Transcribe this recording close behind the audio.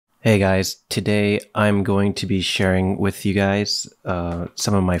Hey guys, today I'm going to be sharing with you guys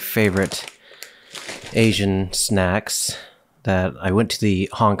some of my favorite Asian snacks that I went to the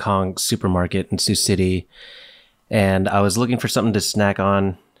Hong Kong supermarket in Sioux City and I was looking for something to snack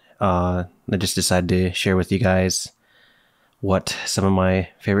on. I just decided to share with you guys what some of my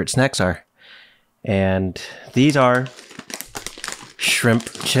favorite snacks are. And these are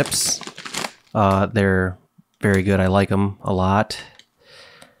shrimp chips. They're very good. I like them a lot.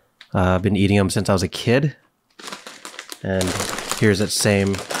 I've been eating them since I was a kid. And here's that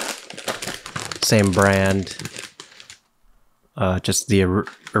same brand, just the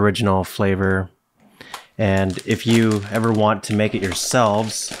original flavor. And if you ever want to make it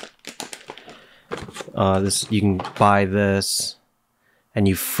yourselves, you can buy this and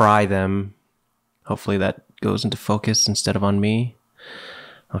you fry them. Hopefully that goes into focus instead of on me.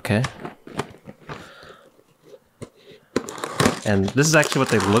 Okay. And this is actually what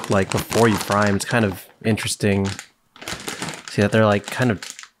they look like before you fry them. It's kind of interesting. See that they're like kind of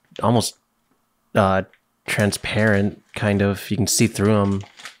almost transparent, kind of. You can see through them.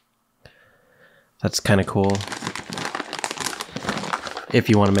 That's kind of cool. If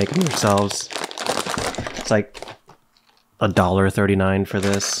you want to make them yourselves. It's like $1.39 for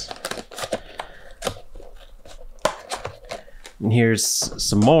this. And here's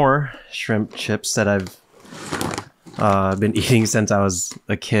some more shrimp chips that I've been eating since I was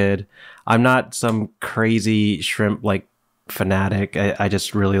a kid. I'm not some crazy shrimp like fanatic. I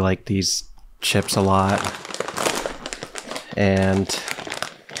just really like these chips a lot. And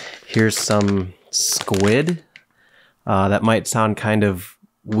here's some squid. That might sound kind of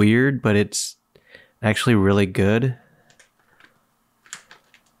weird, but it's actually really good.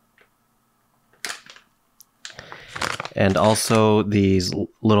 And also these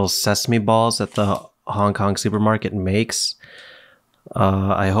little sesame balls that the Hong Kong supermarket makes.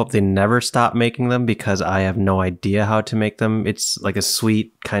 I hope they never stop making them because I have no idea how to make them. It's like a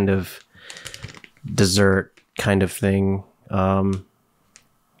sweet kind of dessert kind of thing. Like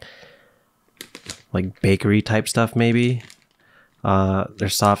bakery type stuff maybe. They're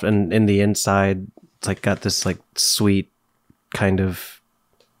soft and in the inside it's like got this like sweet kind of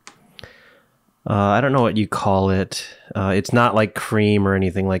I don't know what you call it. It's not like cream or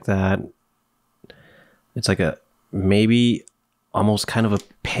anything like that. It's like a maybe almost kind of a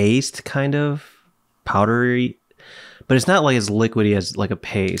paste, kind of powdery, but it's not like as liquidy as like a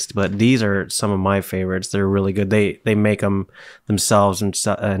paste. But these are some of my favorites. They're really good. They make them themselves and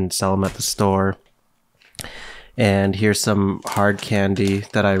sell them at the store. And here's some hard candy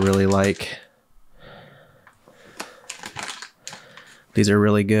that I really like. These are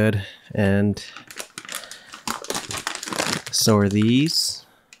really good, and so are these.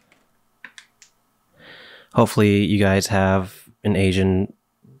 Hopefully you guys have an Asian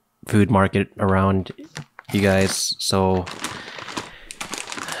food market around you guys, so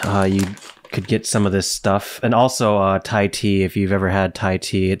you could get some of this stuff. And also Thai tea, if you've ever had Thai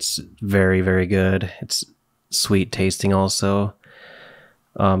tea, it's very, very good. It's sweet tasting also.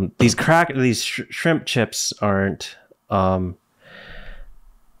 These shrimp chips aren't... I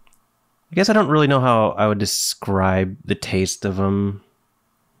guess I don't really know how I would describe the taste of them.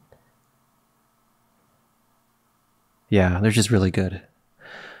 Yeah, they're just really good.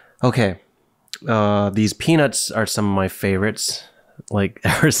 Okay. These peanuts are some of my favorites. Like,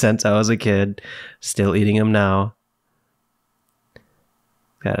 ever since I was a kid. Still eating them now.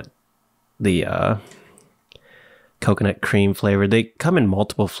 Got the coconut cream flavor. They come in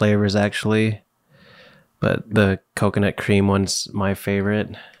multiple flavors, actually. But the coconut cream one's my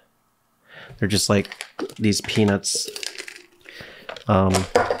favorite. They're just like these peanuts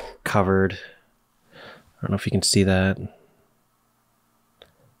covered. I don't know if you can see that.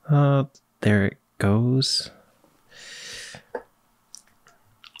 There it goes.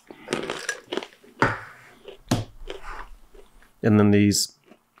 And then these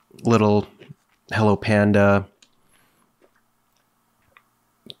little Hello Panda.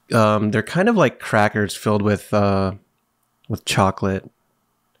 They're kind of like crackers filled with chocolate.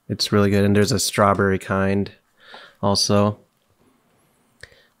 It's really good. And there's a strawberry kind also.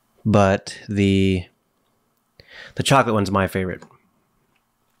 But the chocolate one's my favorite.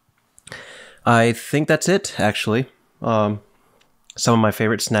 I think that's it, actually. Some of my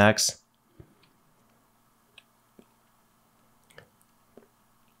favorite snacks.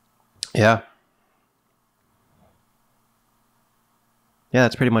 Yeah. Yeah,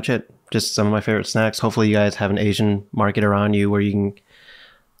 that's pretty much it. Just some of my favorite snacks. Hopefully you guys have an Asian market around you where you can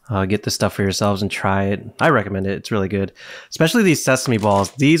get this stuff for yourselves and try it. I recommend it. It's really good. Especially these sesame balls.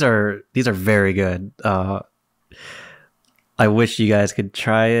 These are very good. I wish you guys could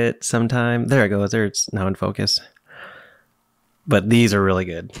try it sometime. There it goes. There, it's now in focus. But these are really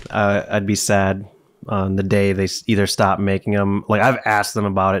good. I'd be sad on the day they either stop making them. Like, I've asked them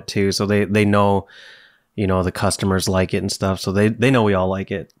about it too, so they know, the customers like it and stuff. So they know we all like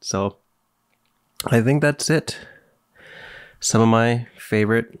it. So I think that's it. Some of my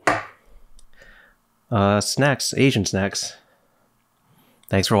favorite snacks, Asian snacks.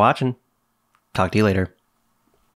 Thanks for watching. Talk to you later.